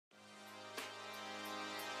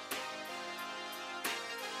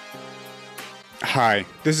Hi,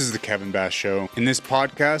 this is the Kevin Bass Show. In this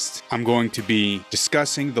podcast, I'm going to be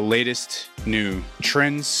discussing the latest new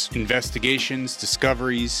trends, investigations,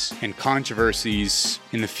 discoveries, and controversies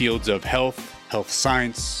in the fields of health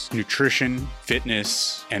science, nutrition,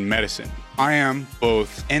 fitness, and medicine. I am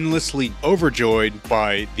both endlessly overjoyed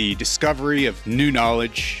by the discovery of new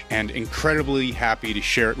knowledge and incredibly happy to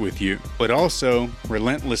share it with you, but also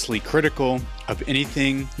relentlessly critical of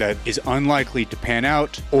anything that is unlikely to pan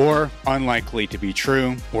out or unlikely to be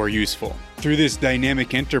true or useful. Through this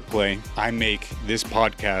dynamic interplay, I make this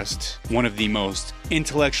podcast one of the most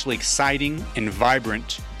intellectually exciting and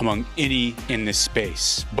vibrant among any in this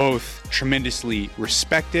space, both tremendously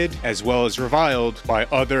respected as well as reviled by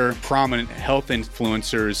other prominent health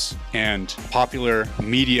influencers and popular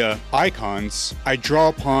media icons. I draw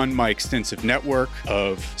upon my extensive network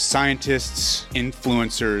of scientists,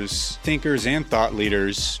 influencers, thinkers, and thought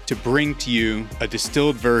leaders to bring to you a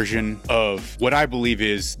distilled version of what I believe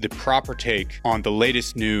is the proper take on the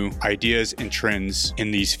latest new ideas and trends in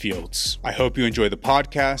these fields. I hope you enjoy the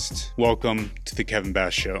podcast. Welcome to the Kevin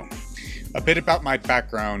Bass Show. A bit about my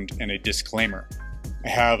background and a disclaimer. I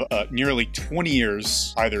have nearly 20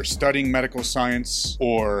 years either studying medical science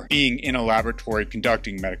or being in a laboratory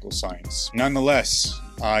conducting medical science. Nonetheless,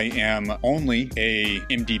 I am only a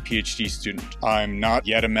MD PhD student. I'm not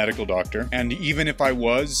yet a medical doctor, and even if I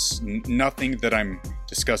was, nothing that I'm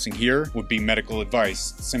discussing here would be medical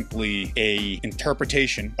advice, simply a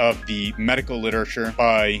interpretation of the medical literature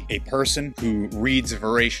by a person who reads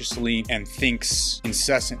voraciously and thinks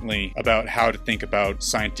incessantly about how to think about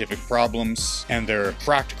scientific problems and their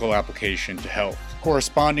practical application to health.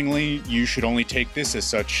 Correspondingly, you should only take this as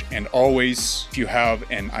such, and always, if you have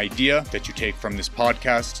an idea that you take from this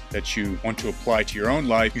podcast that you want to apply to your own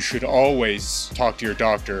life, you should always talk to your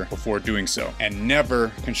doctor before doing so, and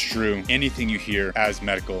never construe anything you hear as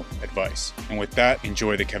medical advice. And with that,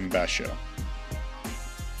 enjoy the Kevin Bass Show.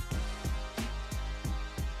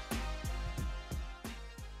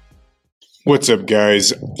 What's up,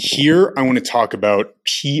 guys? Here I want to talk about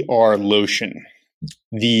PR Lotion,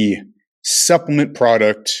 the supplement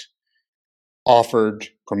product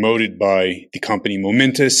promoted by the company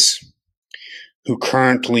Momentous, who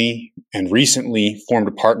currently and recently formed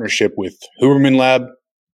a partnership with Huberman Lab.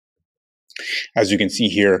 As you can see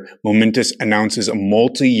here, Momentous announces a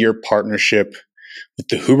multi-year partnership with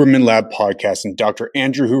the Huberman Lab podcast and Dr.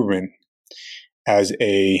 Andrew Huberman as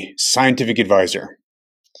a scientific advisor.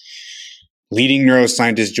 Leading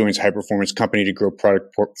neuroscientist joins high-performance company to grow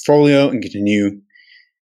product portfolio and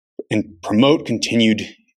promote continued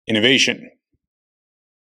innovation.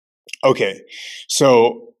 Okay,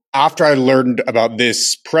 so after I learned about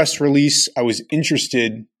this press release, I was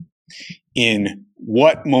interested in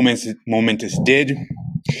what Momentous did,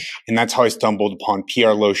 and that's how I stumbled upon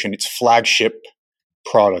PR Lotion, its flagship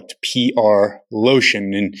product, PR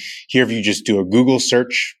Lotion. And here, if you just do a Google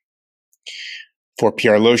search for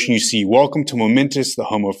PR Lotion, you see, "Welcome to Momentous, the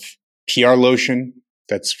home of PR Lotion."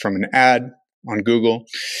 That's from an ad on Google.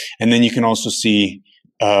 And then you can also see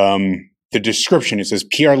the description. It says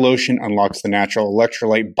PR Lotion unlocks the natural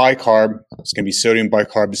electrolyte bicarb. It's going to be sodium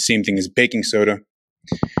bicarb, the same thing as baking soda.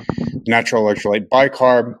 Natural electrolyte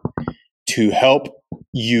bicarb to help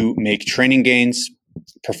you make training gains,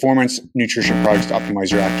 performance nutrition products to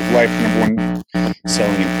optimize your active life. Number one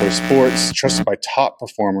selling in pro sports, trusted by top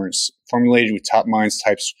performers, formulated with top minds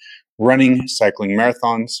types running, cycling,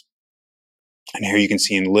 marathons. And here you can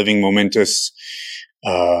see in Living Momentous,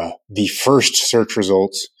 the first search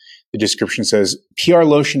results. The description says, PR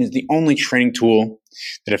Lotion is the only training tool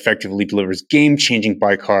that effectively delivers game-changing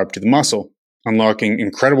bicarb to the muscle, unlocking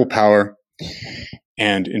incredible power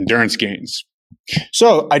and endurance gains.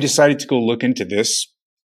 So I decided to go look into this.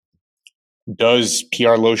 Does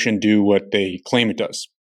PR Lotion do what they claim it does?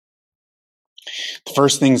 The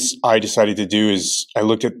first things I decided to do is I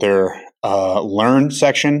looked at their Learn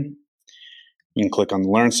section. You can click on the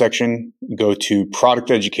Learn section, go to Product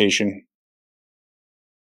Education.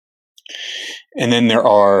 And then there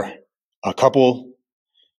are a couple.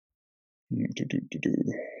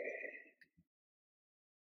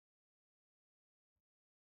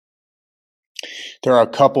 There are a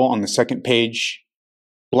couple on the second page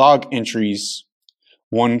blog entries,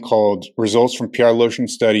 one called Results from PR Lotion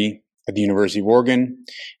Study at the University of Oregon,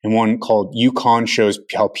 and one called UConn shows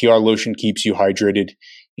how PR Lotion keeps you hydrated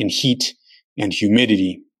in heat and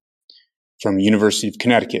humidity from University of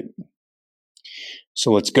Connecticut.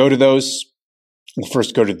 So let's go to those. We'll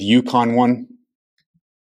first go to the UConn one.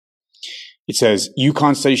 It says,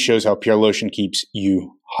 UConn study shows how PR Lotion keeps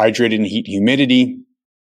you hydrated in heat and humidity.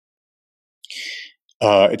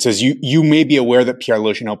 It says you may be aware that PR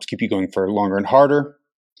Lotion helps keep you going for longer and harder,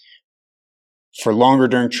 for longer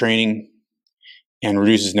during training, and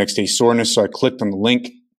reduces next day soreness. So I clicked on the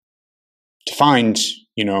link to find,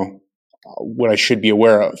 what I should be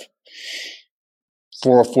aware of.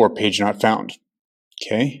 404, page not found.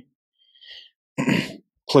 Okay.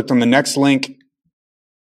 Clicked on the next link.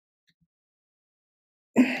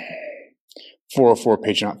 404,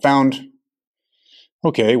 page not found.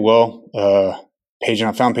 Okay, well, page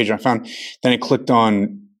not found. Then I clicked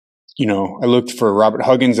on, I looked for Robert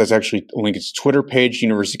Huggins. That's actually a link to his Twitter page,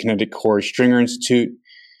 University of Connecticut Corey Stringer Institute.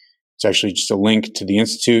 It's actually just a link to the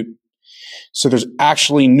institute. So there's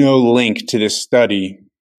actually no link to this study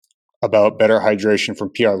about better hydration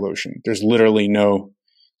from PR Lotion. There's literally no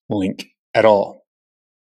link at all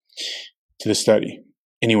to the study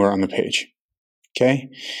anywhere on the page. Okay.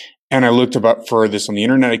 And I looked for this on the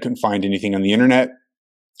internet. I couldn't find anything on the internet.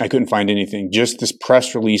 I couldn't find anything. Just this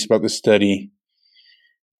press release about the study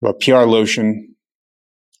about PR Lotion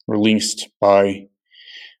released by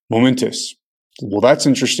Momentous. Well, that's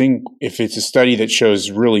interesting. If it's a study that shows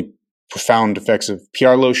really profound effects of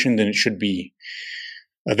PR Lotion, then it should be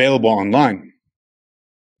available online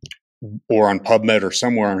or on PubMed or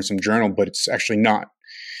somewhere in some journal, but it's actually not,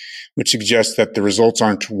 which suggests that the results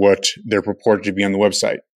aren't what they're purported to be on the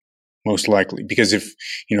website, most likely. Because if,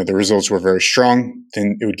 the results were very strong,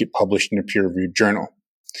 then it would get published in a peer-reviewed journal.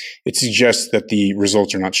 It suggests that the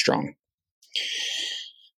results are not strong.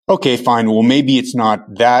 Okay, fine. Well, maybe it's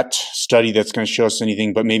not that study that's going to show us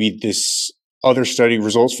anything, but maybe this other study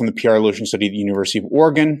results from the PR Lotion study at the University of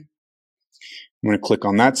Oregon. I'm going to click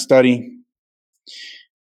on that study.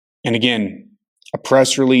 And again, a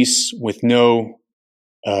press release with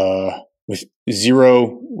with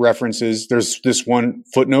zero references. There's this one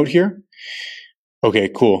footnote here. Okay,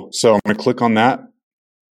 cool. So I'm going to click on that. And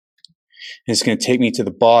it's going to take me to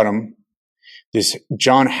the bottom. This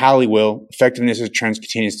John Halliwell, effectiveness of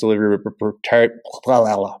transcutaneous delivery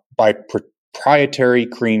by proprietary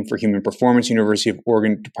cream for human performance, University of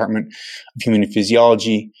Oregon Department of Human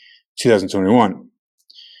Physiology, 2021.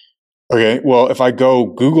 Okay, well, if I go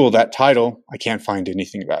Google that title, I can't find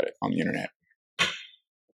anything about it on the internet.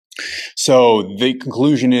 So the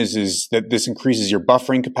conclusion is that this increases your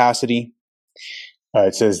buffering capacity.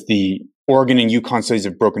 It says the Oregon and Yukon studies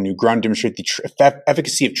have broken new ground, demonstrate the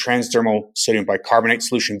efficacy of transdermal sodium bicarbonate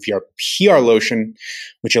solution via PR Lotion,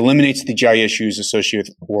 which eliminates the GI issues associated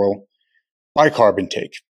with oral bicarb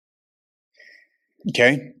intake.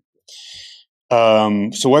 Okay.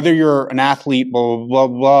 So whether you're an athlete, blah, blah, blah,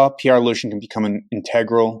 blah, PR Lotion can become an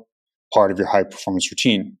integral part of your high performance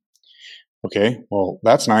routine. Okay, well,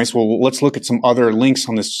 that's nice. Well, let's look at some other links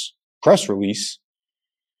on this press release.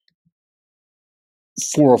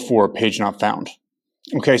 404, page not found.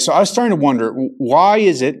 Okay, so I was starting to wonder, why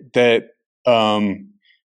is it that,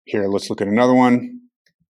 here, let's look at another one.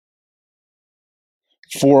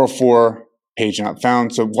 404, page not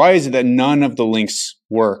found. So why is it that none of the links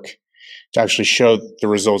work to actually show the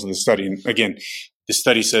results of the study? And again, the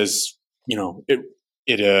study says,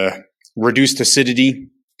 it reduced acidity,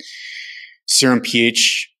 serum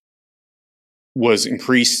pH was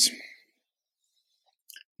increased,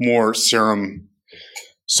 more serum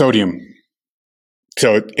sodium.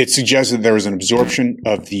 So it suggests that there was an absorption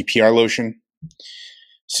of the PR Lotion,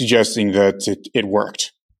 suggesting that it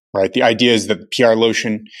worked, right? The idea is that the PR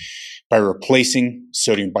Lotion, by replacing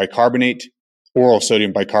sodium bicarbonate, oral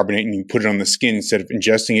sodium bicarbonate, and you put it on the skin instead of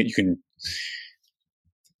ingesting it, you can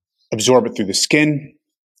absorb it through the skin.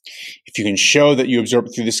 If you can show that you absorb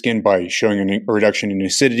it through the skin by showing a reduction in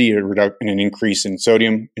acidity, and an increase in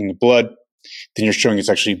sodium in the blood, then you're showing it's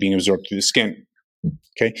actually being absorbed through the skin.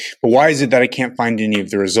 Okay, but why is it that I can't find any of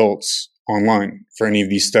the results online for any of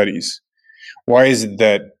these studies? Why is it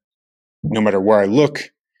that no matter where I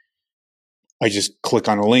look, I just click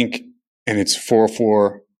on a link and it's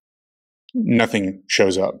 404, nothing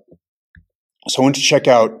shows up? So I went to check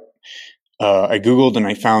out, I Googled and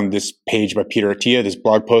I found this page by Peter Attia, this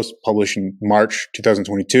blog post published in March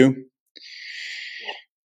 2022.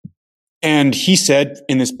 And he said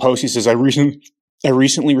in this post, he says, I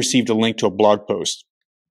recently received a link to a blog post.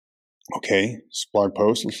 Okay, this blog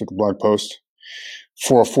post, let's look at the blog post.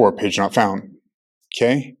 404, page not found.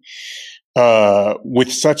 Okay.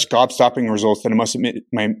 With such gobstopping results that I must admit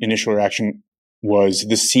my initial reaction was,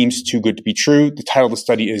 this seems too good to be true. The title of the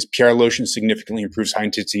study is PR Lotion Significantly Improves High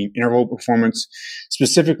Intensity Interval Performance.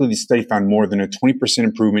 Specifically, the study found more than a 20%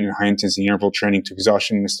 improvement in high intensity interval training to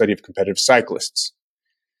exhaustion in a study of competitive cyclists.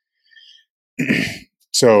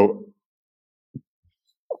 So,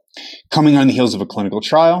 coming on the heels of a clinical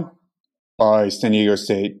trial by San Diego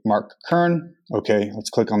State, Mark Kern. Okay, let's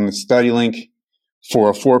click on the study link.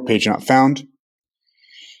 404, page not found.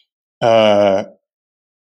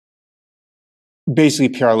 Basically,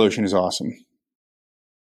 PR lotion is awesome.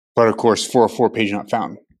 But of course, 404, page not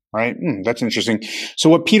found, right? That's interesting. So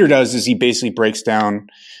what Peter does is he basically breaks down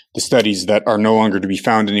the studies that are no longer to be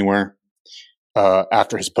found anywhere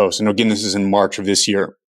after his post. And again, this is in March of this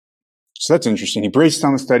year. So that's interesting. He breaks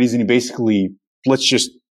down the studies and he basically, let's just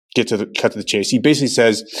cut to the chase. He basically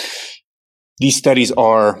says these studies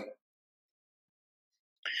are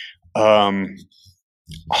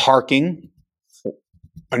harking.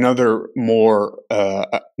 Another more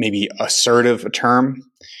maybe assertive term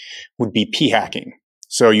would be p-hacking.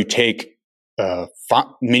 So you take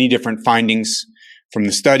many different findings from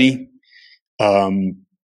the study.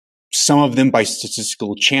 Some of them by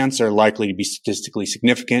statistical chance are likely to be statistically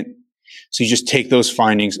significant. So you just take those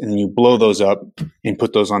findings and then you blow those up and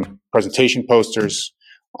put those on presentation posters,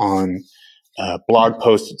 on blog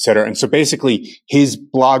posts, etc. And so basically his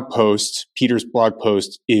blog post, Peter's blog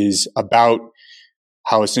post, is about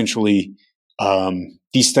how essentially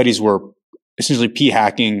these studies were essentially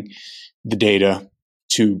p-hacking the data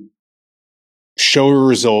to show a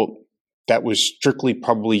result that was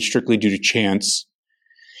probably strictly due to chance,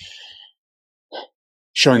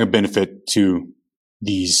 showing a benefit to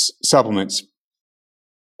these supplements,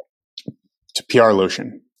 to PR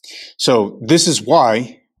lotion. So this is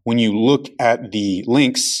why when you look at the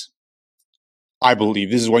links, I believe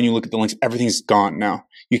this is when you look at the links, everything's gone now.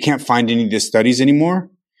 You can't find any of the studies anymore,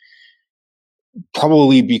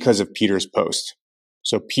 probably because of Peter's post.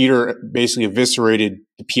 So Peter basically eviscerated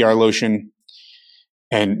the PR lotion,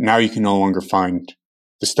 and now you can no longer find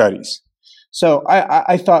the studies. So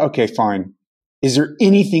I thought, okay, fine. Is there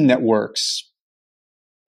anything that works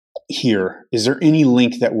here? Is there any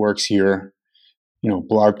link that works here?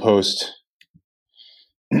 Blog post,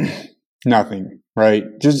 nothing, right?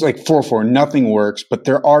 Just like 404, nothing works, but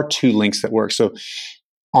there are two links that work. So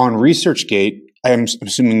on ResearchGate, I'm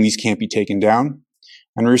assuming these can't be taken down.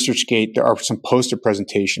 On ResearchGate, there are some poster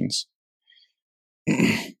presentations.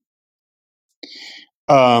 There's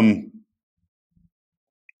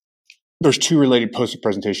two related poster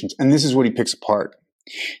presentations, and this is what he picks apart.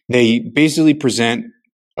 They basically present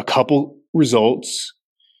a couple results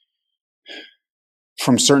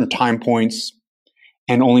from certain time points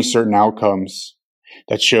and only certain outcomes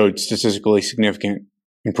that showed statistically significant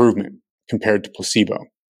improvement compared to placebo.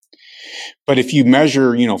 But if you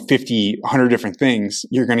measure, 50, 100 different things,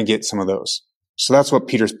 you're going to get some of those. So that's what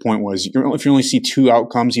Peter's point was. If you only see two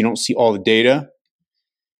outcomes, you don't see all the data,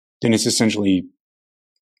 then it's essentially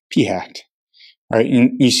p-hacked, right?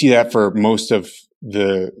 And you see that for most of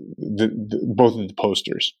both of the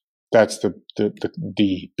posters. That's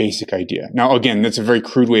the basic idea. Now, again, that's a very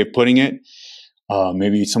crude way of putting it.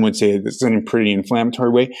 Maybe some would say this is in a pretty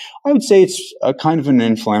inflammatory way. I would say it's a kind of an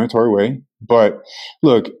inflammatory way. But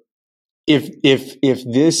look, if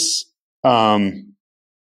this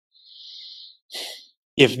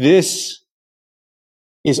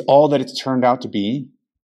is all that it's turned out to be,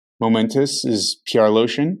 Momentous is PR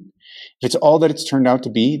lotion. If it's all that it's turned out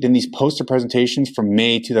to be, then these poster presentations from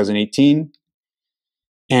May 2018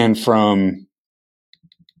 and from,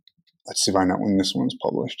 let's see if I know when this one's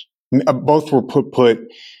published. Both were put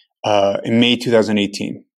in May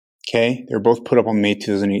 2018. Okay, they were both put up on May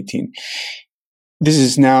 2018. This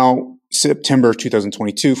is now September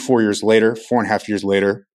 2022, 4.5 years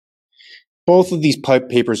later. Both of these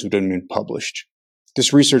papers would have been published.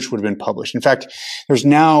 This research would have been published. In fact, there's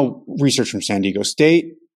now research from San Diego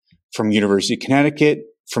State, from University of Connecticut,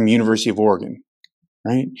 from University of Oregon,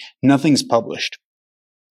 right? Nothing's published.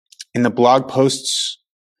 And the blog posts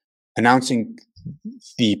announcing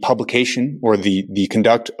the publication or the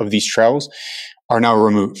conduct of these trials are now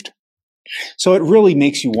removed. So it really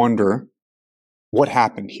makes you wonder what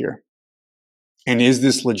happened here. And is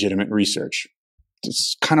this legitimate research?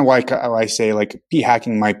 It's kind of why I say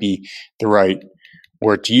p-hacking might be the right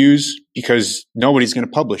word to use, because nobody's going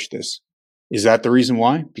to publish this. Is that the reason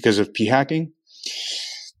why? Because of p-hacking?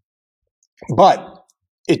 But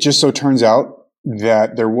it just so turns out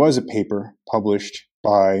that there was a paper published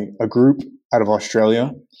by a group out of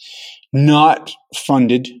Australia, not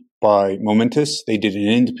funded by Momentous. They did an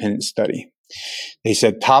independent study. They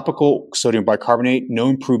said topical sodium bicarbonate, no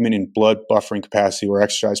improvement in blood buffering capacity or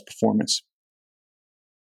exercise performance.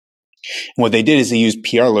 And what they did is they used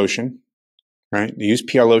PR lotion, right? They used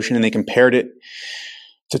PR lotion and they compared it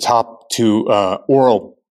to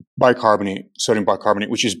oral bicarbonate, sodium bicarbonate,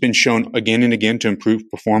 which has been shown again and again to improve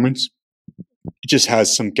performance. It just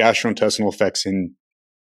has some gastrointestinal effects in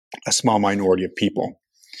a small minority of people.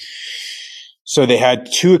 So they had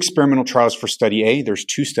 2 experimental trials for study A. There's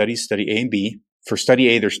 2 studies, study A and B. For study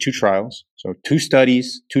A, there's 2 trials. So 2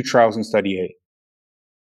 studies, 2 trials in study A.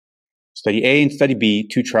 Study A and study B,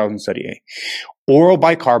 2 trials in study A. Oral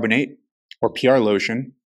bicarbonate, or PR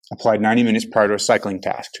lotion, applied 90 minutes prior to a cycling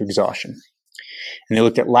task to exhaustion. And they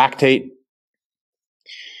looked at lactate,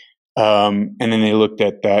 and then they looked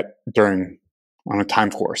at that on a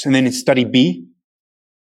time course. And then in study B,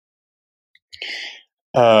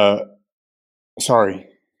 so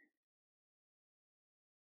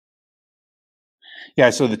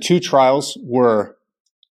the 2 trials were,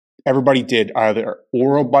 everybody did either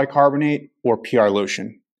oral bicarbonate or PR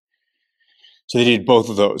lotion. So they did both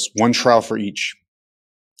of those, 1 trial for each.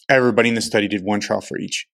 Everybody in the study did 1 trial for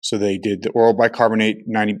each. So they did the oral bicarbonate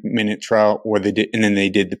 90-minute trial, and then they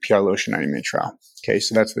did the PR lotion 90-minute trial. Okay,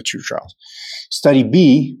 so that's the 2 trials. Study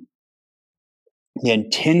B, they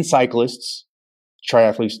had 10 cyclists,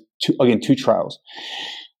 triathletes, 2 trials.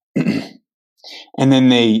 And then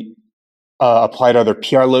they applied either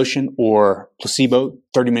PR lotion or placebo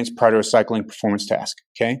 30 minutes prior to a cycling performance task.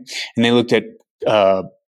 Okay, and they looked at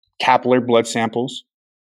capillary blood samples.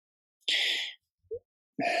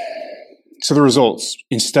 So the results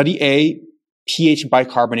in study A, pH and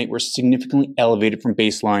bicarbonate were significantly elevated from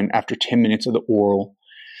baseline after 10 minutes of the oral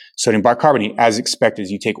sodium bicarbonate. As expected,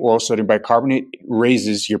 as you take oral sodium bicarbonate, it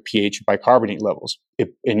raises your pH and bicarbonate levels.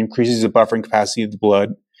 It increases the buffering capacity of the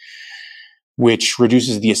blood, which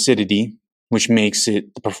reduces the acidity, which makes the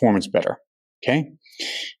performance better. Okay,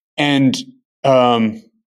 and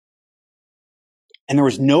there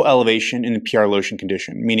was no elevation in the PR lotion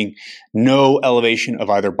condition, meaning no elevation of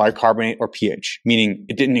either bicarbonate or pH, meaning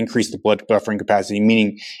it didn't increase the blood buffering capacity,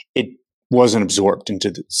 meaning it wasn't absorbed into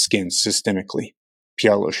the skin systemically.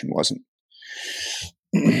 PR lotion wasn't.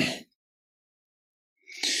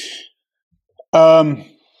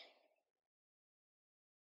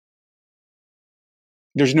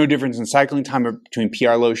 There's no difference in cycling time between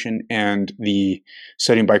PR lotion and the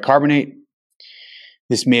sodium bicarbonate.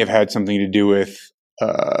 This may have had something to do with,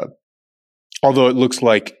 although it looks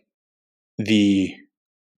like the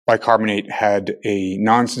bicarbonate had a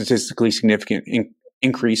non-statistically significant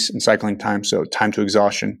increase in cycling time, so time to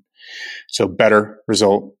exhaustion, so better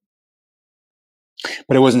result.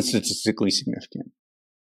 But it wasn't statistically significant.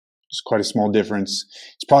 It's quite a small difference.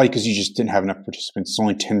 It's probably because you just didn't have enough participants. It's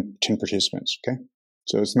only 10 participants, okay?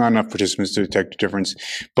 So it's not enough participants to detect a difference.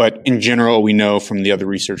 But in general, we know from the other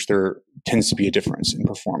research, there tends to be a difference in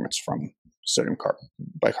performance from sodium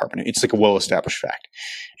bicarbonate. It's like a well-established fact.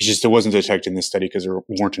 It's just it wasn't detected in this study because there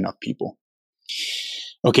weren't enough people.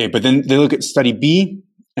 Okay, but then they look at study B,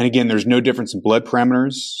 and again, there's no difference in blood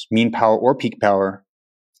parameters, mean power or peak power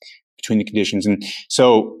between the conditions. And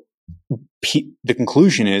so the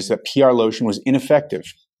conclusion is that PR lotion was ineffective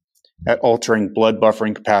at altering blood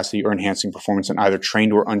buffering capacity or enhancing performance in either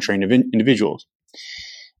trained or untrained individuals.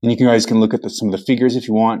 And you guys can look at some of the figures if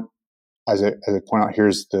you want. As I point out,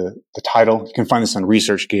 here's the title. You can find this on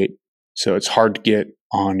ResearchGate, so it's hard to get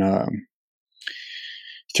on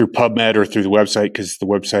through PubMed or through the website because the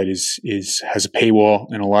website has a paywall,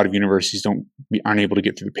 and a lot of universities aren't able to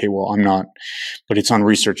get through the paywall. I'm not, but it's on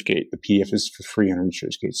ResearchGate. The PDF is for free on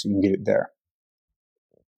ResearchGate, so you can get it there.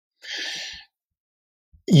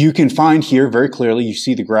 You can find here very clearly, you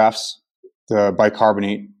see the graphs, the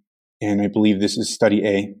bicarbonate, and I believe this is study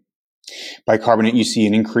A. Bicarbonate, you see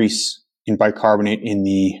an increase in bicarbonate in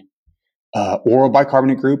the oral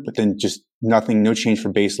bicarbonate group, but then just nothing, no change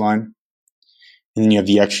from baseline. And then you have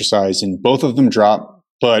the exercise, and both of them drop,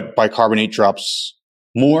 but bicarbonate drops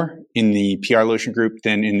more in the PR lotion group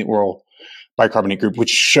than in the oral bicarbonate group, which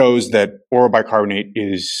shows that oral bicarbonate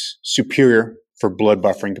is superior for blood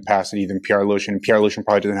buffering capacity than PR lotion. PR lotion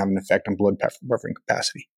probably doesn't have an effect on blood buffering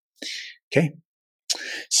capacity. Okay.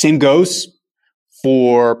 Same goes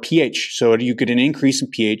for pH. So you get an increase in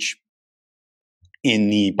pH in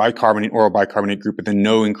the bicarbonate, oral bicarbonate group, but then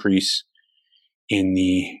no increase in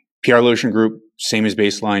the PR lotion group, same as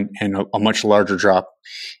baseline, and a much larger drop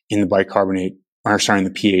in the in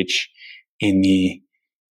the pH in the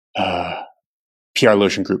PR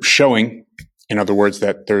lotion group, showing, in other words,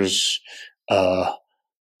 that there's no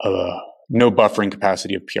buffering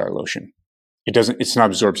capacity of PR lotion. It's not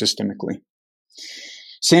absorbed systemically.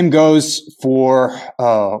 Same goes for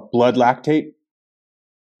blood lactate.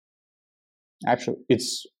 Actually,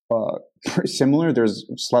 it's pretty similar. There's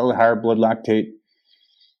slightly higher blood lactate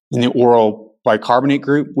in the oral bicarbonate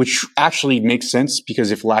group, which actually makes sense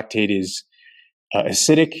because if lactate is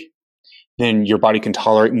acidic, then your body can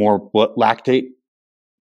tolerate more lactate.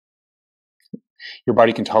 Your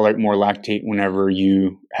body can tolerate more lactate whenever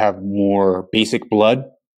you have more basic blood.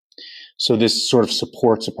 So this sort of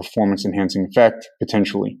supports a performance enhancing effect,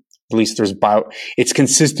 potentially. At least it's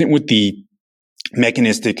consistent with the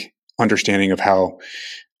mechanistic understanding of how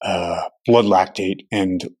blood lactate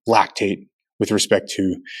and lactate with respect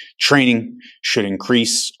to training should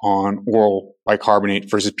increase on oral bicarbonate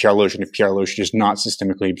versus PR lotion if PR lotion is not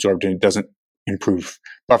systemically absorbed and it doesn't improve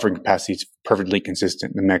buffering capacity. It's perfectly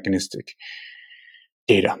consistent in the mechanistic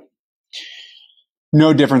data.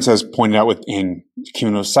 No difference as pointed out within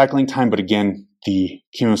cumulative cycling time, but again, the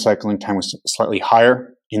cumulative cycling time was slightly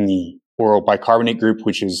higher in the oral bicarbonate group,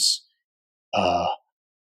 which is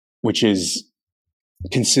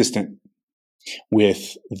consistent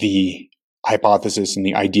with the hypothesis and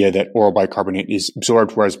the idea that oral bicarbonate is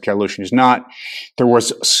absorbed, whereas PR lotion is not. There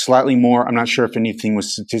was slightly more, I'm not sure if anything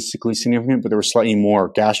was statistically significant, but there was slightly more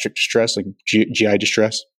gastric distress, like GI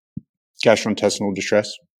distress, gastrointestinal distress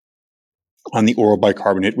on the oral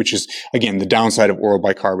bicarbonate, which is, again, the downside of oral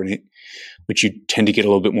bicarbonate, which you tend to get a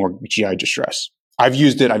little bit more GI distress. I've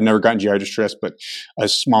used it. I've never gotten GI distress, but a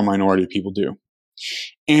small minority of people do.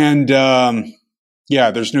 And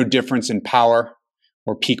there's no difference in power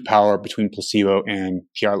or peak power between placebo and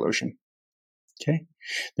PR lotion. Okay.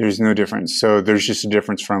 There's no difference. So there's just a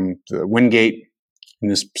difference from the Wingate in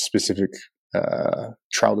this specific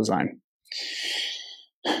trial design.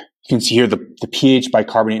 You can see here the pH,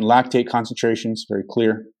 bicarbonate, and lactate concentrations, very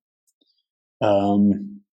clear.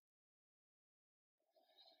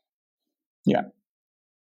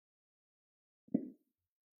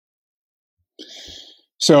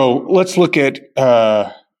 So let's look at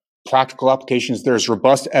practical applications. There's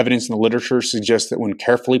robust evidence in the literature suggests that when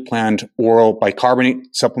carefully planned oral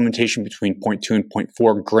bicarbonate supplementation between 0.2 and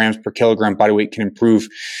 0.4 grams per kilogram body weight can improve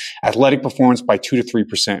athletic performance by 2 to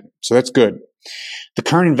 3%. So that's good. The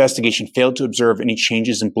current investigation failed to observe any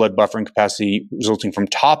changes in blood buffering capacity resulting from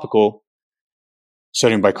topical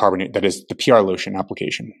sodium bicarbonate, that is the PR lotion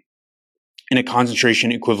application, in a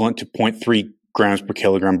concentration equivalent to 0.3 grams per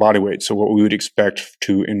kilogram body weight. So what we would expect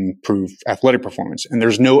to improve athletic performance. And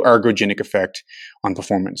there's no ergogenic effect on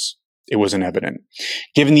performance. It wasn't evident.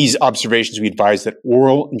 Given these observations, we advise that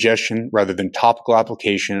oral ingestion rather than topical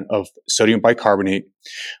application of sodium bicarbonate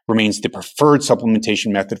remains the preferred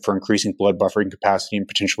supplementation method for increasing blood buffering capacity and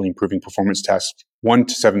potentially improving performance tests 1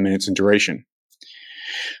 to 7 minutes in duration.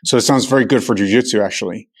 So it sounds very good for jiu-jitsu,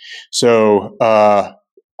 actually. So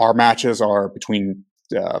our matches are between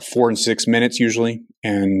 4 and 6 minutes usually,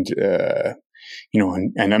 and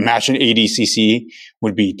and a match in ADCC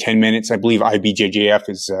would be 10 minutes. I believe IBJJF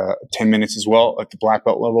is 10 minutes as well at the black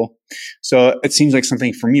belt level. So it seems like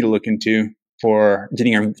something for me to look into for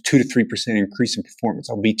getting a 2 to 3% increase in performance.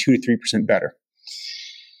 I'll be 2 to 3% better.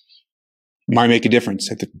 Might make a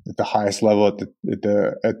difference at the highest level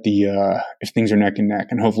if things are neck and neck,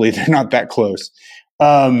 and hopefully they're not that close.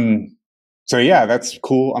 So yeah, that's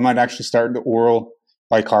cool. I might actually start the oral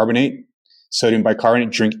bicarbonate, sodium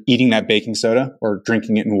bicarbonate, eating that baking soda or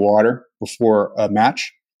drinking it in water before a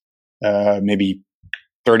match, maybe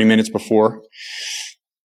 30 minutes before.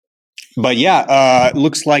 But yeah, it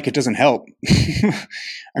looks like it doesn't help.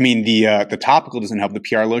 I mean, the topical doesn't help. The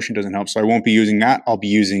PR lotion doesn't help. So I won't be using that. I'll be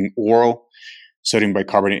using oral sodium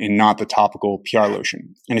bicarbonate and not the topical PR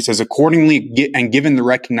lotion. And it says, accordingly, and given the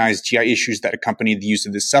recognized GI issues that accompany the use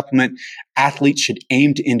of this supplement, athletes should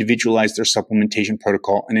aim to individualize their supplementation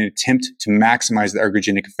protocol in an attempt to maximize the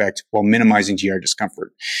ergogenic effect while minimizing GI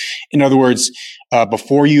discomfort. In other words,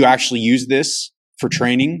 before you actually use this for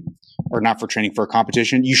training, or not for training, for a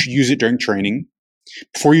competition, you should use it during training.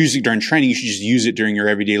 Before you use it during training, you should just use it during your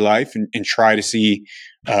everyday life and try to see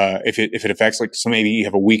if it affects, like, so maybe you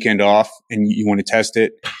have a weekend off and you want to test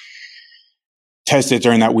it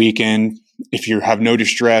during that weekend. If you have no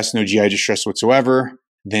distress, no GI distress whatsoever,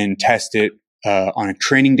 then test it on a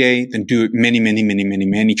training day, then do it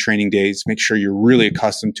many training days. Make sure you're really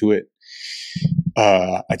accustomed to it.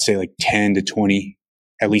 I'd say like 10 to 20,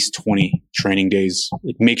 at least 20 training days.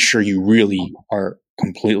 Like, make sure you really are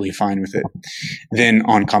completely fine with it. Then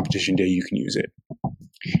on competition day, you can use it.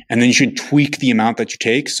 And then you should tweak the amount that you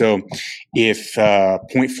take. So if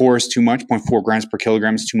 0.4 is too much, 0.4 grams per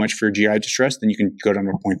kilogram is too much for your GI distress, then you can go down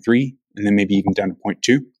to 0.3 and then maybe even down to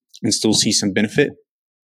 0.2 and still see some benefit.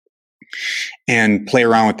 And play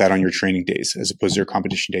around with that on your training days as opposed to your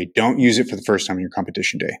competition day. Don't use it for the first time on your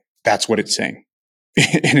competition day. That's what it's saying.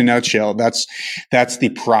 In a nutshell, that's the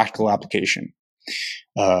practical application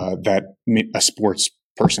that a sports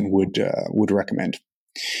person would recommend.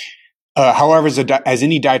 However, as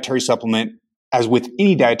any dietary supplement, as with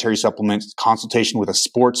any dietary supplement, consultation with a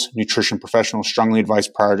sports nutrition professional is strongly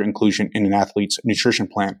advised prior to inclusion in an athlete's nutrition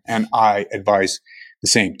plan. And I advise the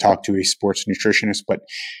same. Talk to a sports nutritionist. But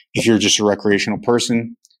if you're just a recreational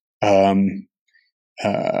person,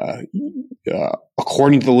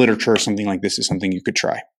 according to the literature, something like this is something you could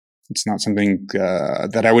try. It's not something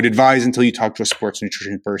that I would advise until you talk to a sports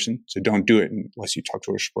nutrition person. So don't do it unless you talk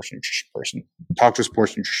to a sports nutrition person. Talk to a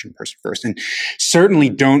sports nutrition person first. And certainly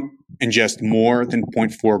don't ingest more than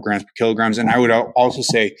 0.4 grams per kilograms. And I would also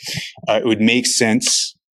say it would make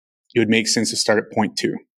sense. It would make sense to start at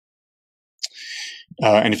 0.2.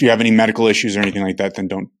 And if you have any medical issues or anything like that, then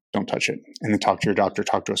don't touch it. And then talk to your doctor,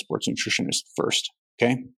 talk to a sports nutritionist first.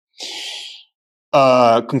 Okay.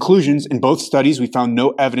 Conclusions. In both studies, we found no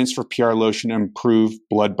evidence for PR lotion to improve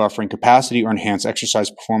blood buffering capacity or enhance exercise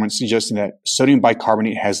performance, suggesting that sodium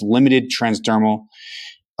bicarbonate has limited transdermal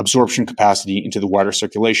absorption capacity into the wider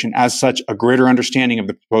circulation. As such, a greater understanding of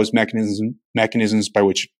the proposed mechanisms by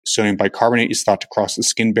which sodium bicarbonate is thought to cross the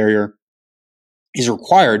skin barrier is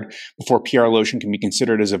required before PR lotion can be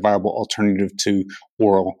considered as a viable alternative to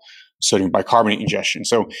oral sodium bicarbonate ingestion.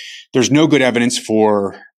 So there's no good evidence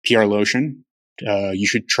for PR lotion. You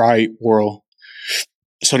should try oral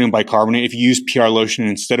sodium bicarbonate. If you use PR lotion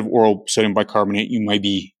instead of oral sodium bicarbonate, you might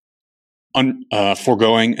be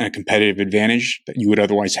foregoing a competitive advantage that you would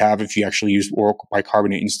otherwise have if you actually used oral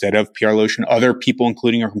bicarbonate instead of PR lotion. Other people,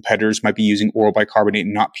 including our competitors, might be using oral bicarbonate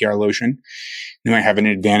and not PR lotion. They might have an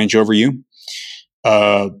advantage over you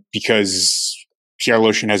because PR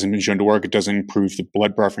lotion hasn't been shown to work. It doesn't improve the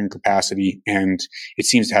blood buffering capacity, and it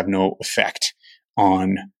seems to have no effect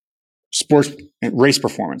on sports race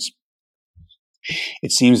performance.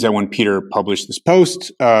 It seems that when Peter published this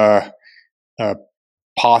post,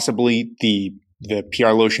 possibly the PR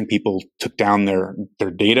lotion people took down their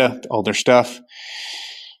data, all their stuff.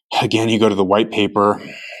 Again, you go to the white paper,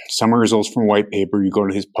 summary results from white paper. You go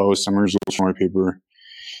to his post, summary results from white paper.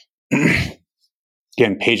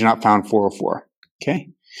 Again, page not found 404. Okay,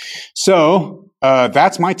 so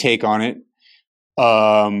that's my take on it.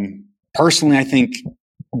 Personally, I think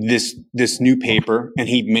this new paper, and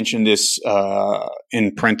he mentioned this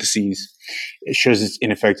in parentheses, it shows it's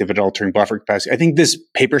ineffective at altering buffering capacity. I think this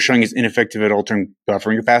paper showing it's ineffective at altering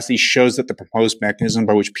buffering capacity shows that the proposed mechanism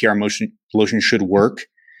by which PR lotion should work,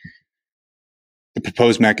 the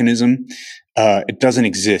proposed mechanism, it doesn't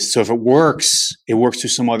exist. So if it works through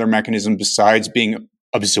some other mechanism besides being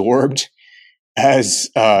absorbed as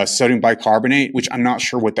sodium bicarbonate, which I'm not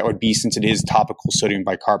sure what that would be since it is topical sodium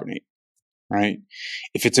bicarbonate. Right?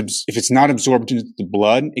 If it's not absorbed into the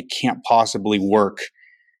blood, it can't possibly work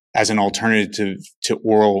as an alternative to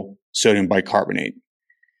oral sodium bicarbonate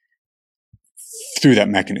through that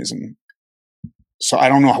mechanism. So I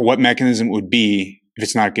don't know what mechanism it would be if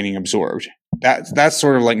it's not getting absorbed. That's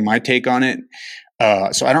sort of like my take on it.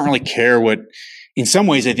 So I don't really care what. In some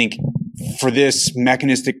ways, I think for this,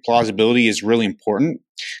 mechanistic plausibility is really important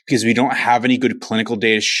because we don't have any good clinical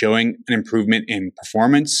data showing an improvement in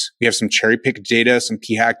performance. We have some cherry-picked data, some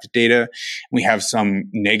p-hacked data. We have some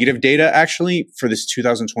negative data, actually, for this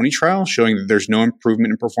 2020 trial showing that there's no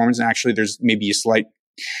improvement in performance. And actually, there's maybe a slight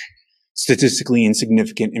statistically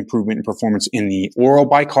insignificant improvement in performance in the oral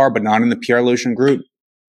bicarb, but not in the PR lotion group.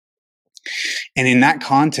 And in that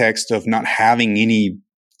context of not having any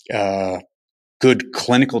good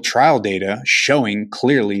clinical trial data showing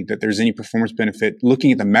clearly that there's any performance benefit,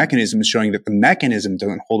 looking at the mechanism showing that the mechanism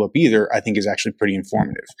doesn't hold up either, I think is actually pretty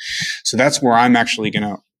informative. So that's where I'm actually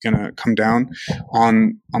gonna come down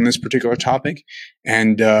on this particular topic.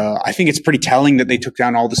 And I think it's pretty telling that they took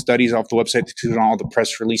down all the studies off the website, they took down all the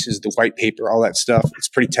press releases, the white paper, all that stuff. It's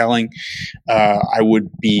pretty telling. I would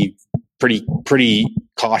be pretty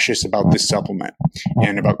cautious about this supplement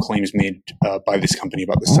and about claims made by this company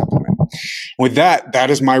about this supplement. With that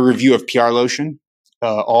is my review of PR lotion.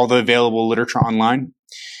 All the available literature online.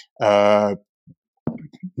 My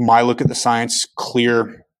look at the science,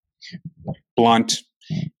 clear, blunt.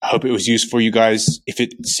 I hope it was useful for you guys. If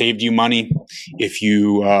it saved you money, if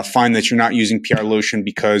you find that you're not using PR lotion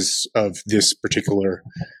because of this particular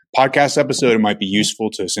podcast episode, it might be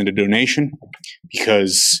useful to send a donation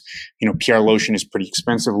because, PR lotion is pretty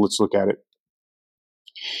expensive. Let's look at it.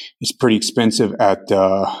 It's pretty expensive at,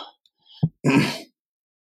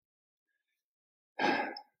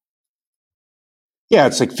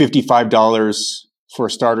 it's like $55 for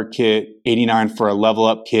a starter kit, $89 for a level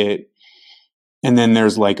up kit. And then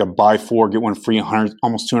there's like a buy four, get one free,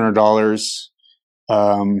 almost $200.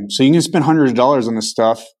 So you can spend hundreds of dollars on this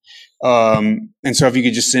stuff. And so if you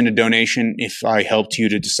could just send a donation, if I helped you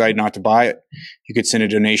to decide not to buy it, you could send a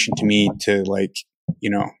donation to me to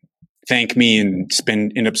thank me and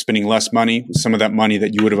end up spending less money, some of that money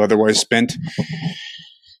that you would have otherwise spent.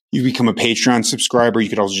 you become a Patreon subscriber. You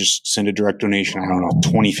could also just send a direct donation. I don't know,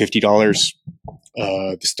 $20, $50.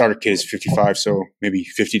 The starter kit is $55, so maybe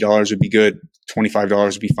 $50 would be good.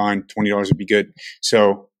 $25 would be fine. $20 would be good.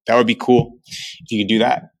 So that would be cool if you could do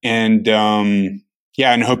that. And and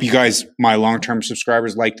I hope you guys, my long-term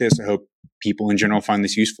subscribers, like this. I hope people in general find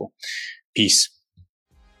this useful. Peace.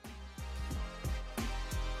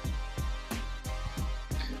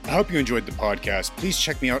 I hope you enjoyed the podcast. Please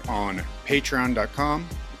check me out on patreon.com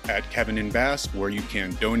at Kevin and Bass, where you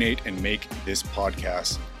can donate and make this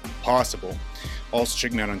podcast possible. Also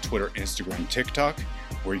check me out on Twitter, Instagram, TikTok,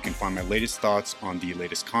 where you can find my latest thoughts on the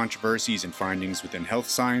latest controversies and findings within health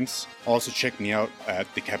science. Also check me out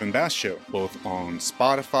at The Kevin Bass Show, both on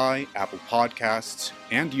Spotify, Apple Podcasts,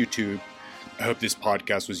 and YouTube. I hope this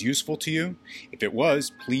podcast was useful to you. If it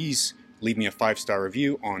was, please leave me a 5-star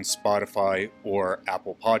review on Spotify or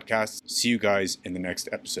Apple Podcasts. See you guys in the next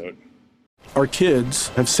episode. Our kids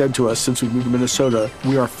have said to us since we moved to Minnesota,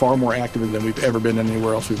 we are far more active than we've ever been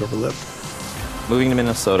anywhere else we've ever lived. Moving to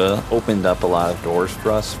Minnesota opened up a lot of doors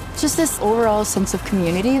for us. Just this overall sense of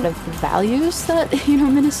community, of values that,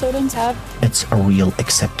 Minnesotans have. It's a real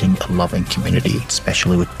accepting, loving community,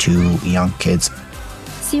 especially with 2 young kids.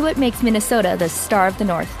 See what makes Minnesota the star of the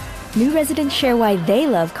North. New residents share why they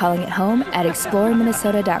love calling it home at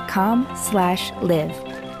exploreminnesota.com/live.